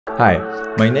Hi,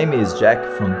 my name is Jack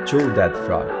from True Dead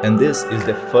Frog, and this is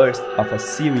the first of a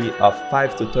series of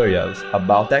 5 tutorials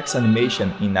about text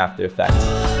animation in After Effects.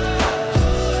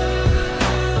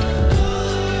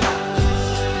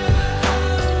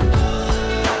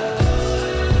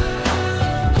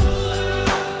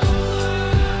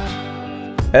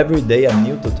 Every day a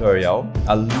new tutorial,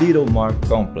 a little more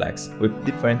complex, with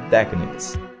different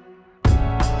techniques.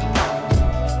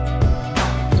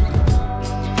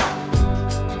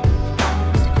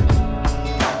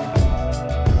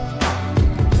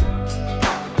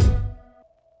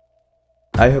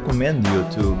 I recommend you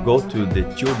to go to the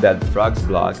Two Dead Frogs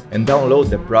blog and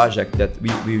download the project that we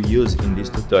will use in this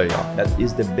tutorial. That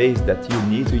is the base that you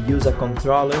need to use a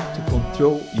controller to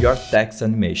control your text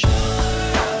animation.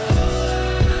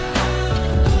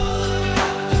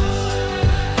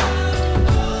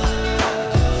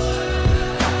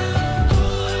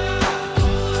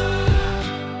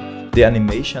 The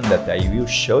animation that I will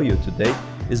show you today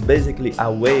is basically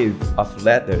a wave of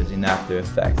letters in After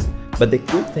Effects. But the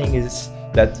cool thing is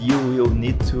that you will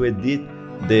need to edit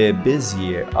the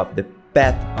bezier of the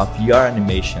path of your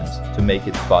animations to make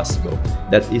it possible.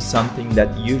 That is something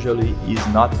that usually is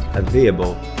not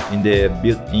available in the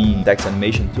built-in text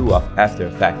animation tool of After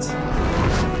Effects.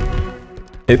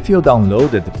 If you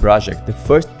downloaded the project, the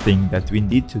first thing that we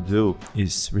need to do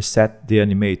is reset the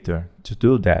animator. To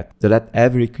do that, select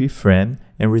every keyframe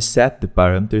and reset the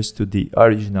parameters to the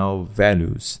original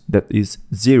values, that is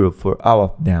 0 for all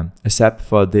of them, except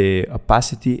for the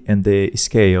opacity and the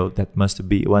scale that must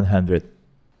be 100.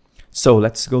 So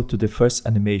let's go to the first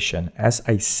animation. As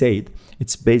I said,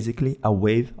 it's basically a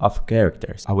wave of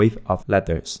characters, a wave of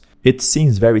letters. It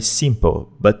seems very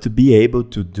simple, but to be able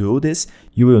to do this,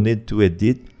 you will need to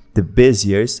edit the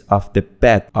beziers of the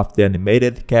path of the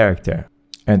animated character.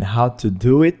 And how to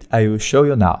do it, I will show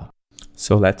you now.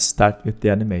 So let's start with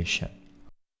the animation.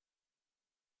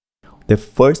 The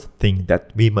first thing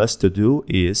that we must do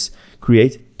is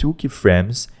create 2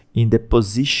 keyframes in the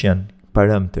position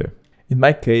parameter. In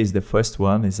my case, the first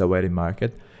one is already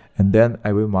marked, and then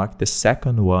I will mark the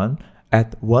second one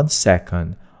at 1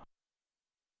 second.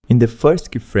 In the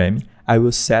first keyframe, I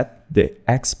will set the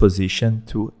X position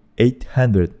to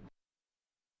 800.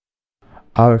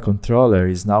 Our controller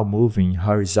is now moving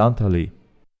horizontally.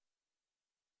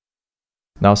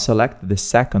 Now select the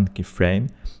second keyframe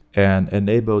and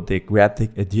enable the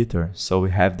graphic editor. So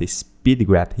we have the speed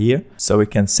graph here, so we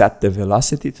can set the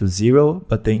velocity to 0,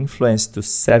 but the influence to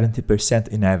 70%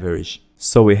 in average.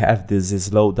 So we have this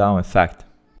slow down effect.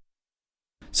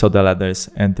 So the letters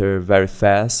enter very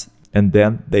fast and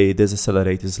then they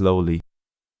decelerate slowly.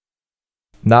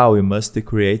 Now we must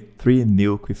create 3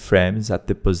 new keyframes at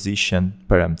the position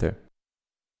parameter.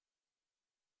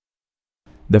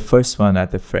 The first one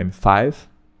at the frame 5,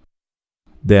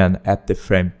 then at the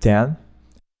frame 10,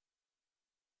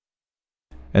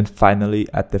 and finally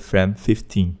at the frame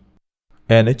 15.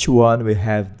 And each one will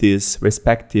have this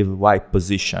respective Y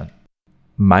position.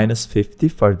 -50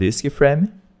 for this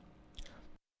keyframe,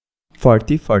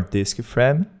 40 for this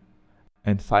keyframe,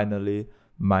 and finally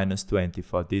 -20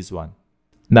 for this one.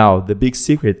 Now the big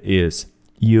secret is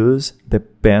use the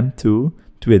pen tool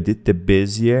to edit the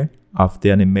bezier of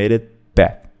the animated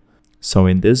path. So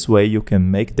in this way you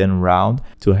can make them round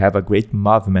to have a great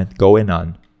movement going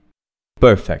on.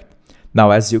 Perfect.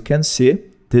 Now as you can see,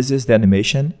 this is the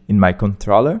animation in my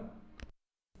controller,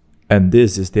 and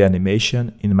this is the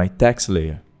animation in my text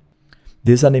layer.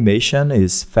 This animation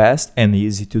is fast and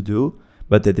easy to do,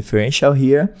 but the differential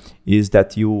here is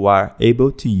that you are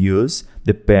able to use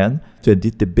the pen to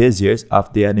edit the beziers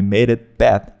of the animated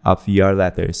path of your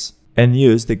letters, and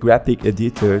use the graphic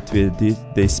editor to edit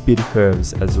the speed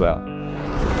curves as well.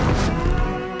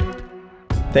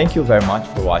 Thank you very much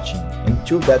for watching. In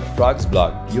Two Dead Frogs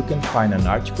blog, you can find an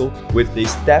article with the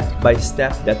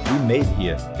step-by-step that we made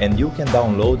here, and you can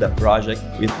download a project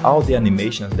with all the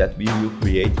animations that we will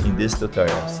create in these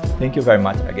tutorials. Thank you very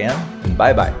much again, and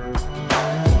bye bye!